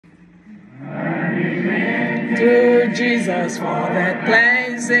To Jesus for the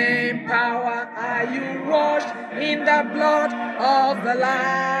cleansing power. Are you washed in the blood of the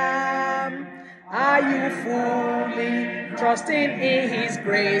Lamb? Are you fully trusting in His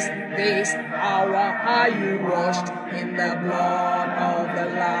grace this hour? Are you washed in the blood of the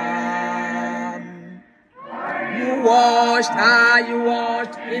Lamb? Are you washed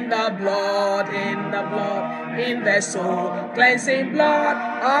in the blood, in the soul cleansing blood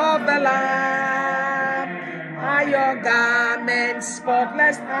of the Lamb? Are your garments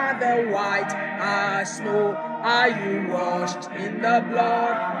spotless and the white as snow? Are you washed in the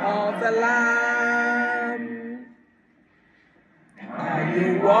blood of the Lamb? Are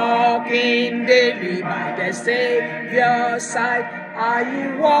you walking daily by the Savior's side? Are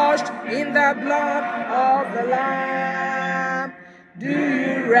you washed in the blood of the Lamb? Do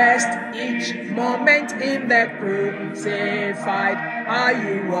you rest each moment in the crucified? Are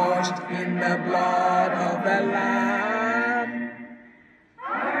you washed in the blood of the Lamb?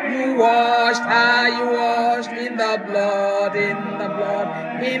 Are you washed in the blood,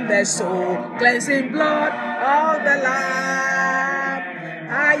 in the soul cleansing blood of the Lamb?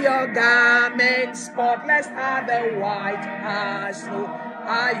 Are your garments spotless and the white as snow?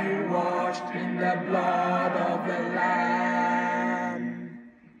 Are you washed in the blood of the Lamb?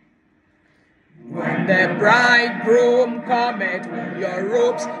 When the bridegroom cometh, will your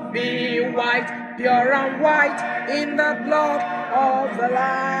robes be white, pure and white, in the blood of the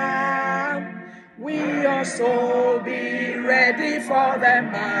Lamb? We also be ready for the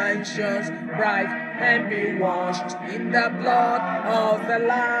mansions bright, and be washed in the blood of the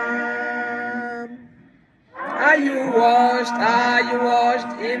Lamb. Are you washed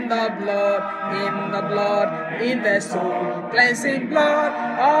in the blood, in the soul cleansing blood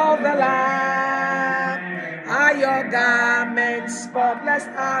of the Lamb? Are your garments spotless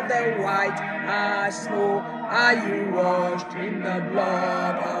and the white as snow? Are you washed in the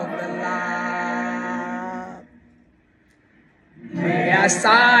blood of the Lamb? Lay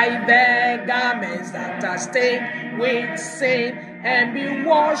aside the garments that are stained with sin, and be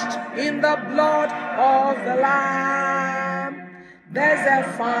washed in the blood of the Lamb. There's a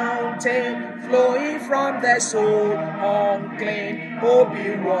fountain flowing from the soul unclean. Oh,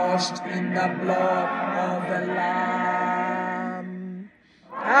 be washed in the blood of the Lamb.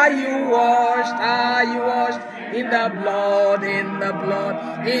 Are you washed in the blood,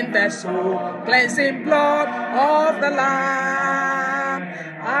 in the soul cleansing blood of the Lamb?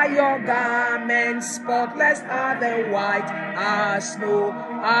 Are your garments spotless and the white as snow?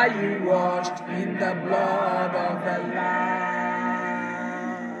 Are you washed in the blood of the Lamb?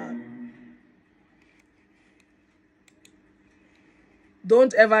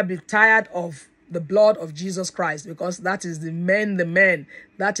 Don't ever be tired of the blood of Jesus Christ, because that is the man.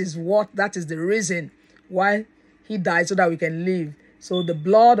 That is the reason why He died, so that we can live. So the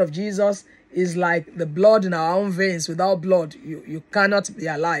blood of Jesus is like the blood in our own veins. Without blood, you cannot be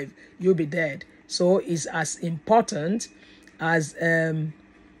alive. You'll be dead. So it's as important as in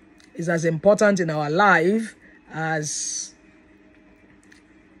our life as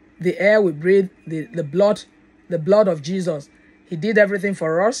the air we breathe. The blood of Jesus. He did everything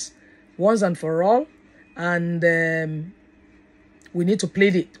for us once and for all, and we need to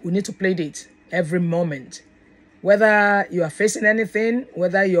plead it. We need to plead it every moment. Whether you are facing anything,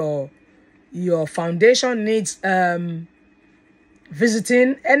 whether your foundation needs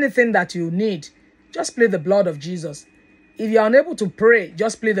visiting, anything that you need, just plead the blood of Jesus. If you are unable to pray,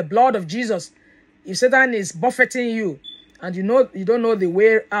 just plead the blood of Jesus. If Satan is buffeting you and you don't know the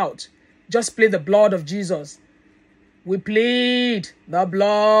way out, just plead the blood of Jesus. We plead the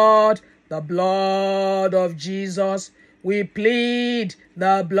blood of Jesus. We plead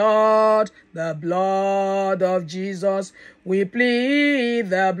the blood of Jesus. We plead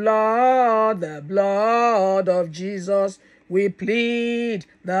the blood of Jesus. We plead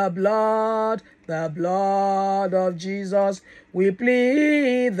the blood of Jesus. We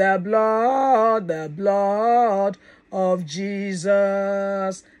plead the blood of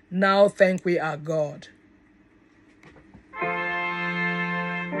Jesus. Now thank we our God.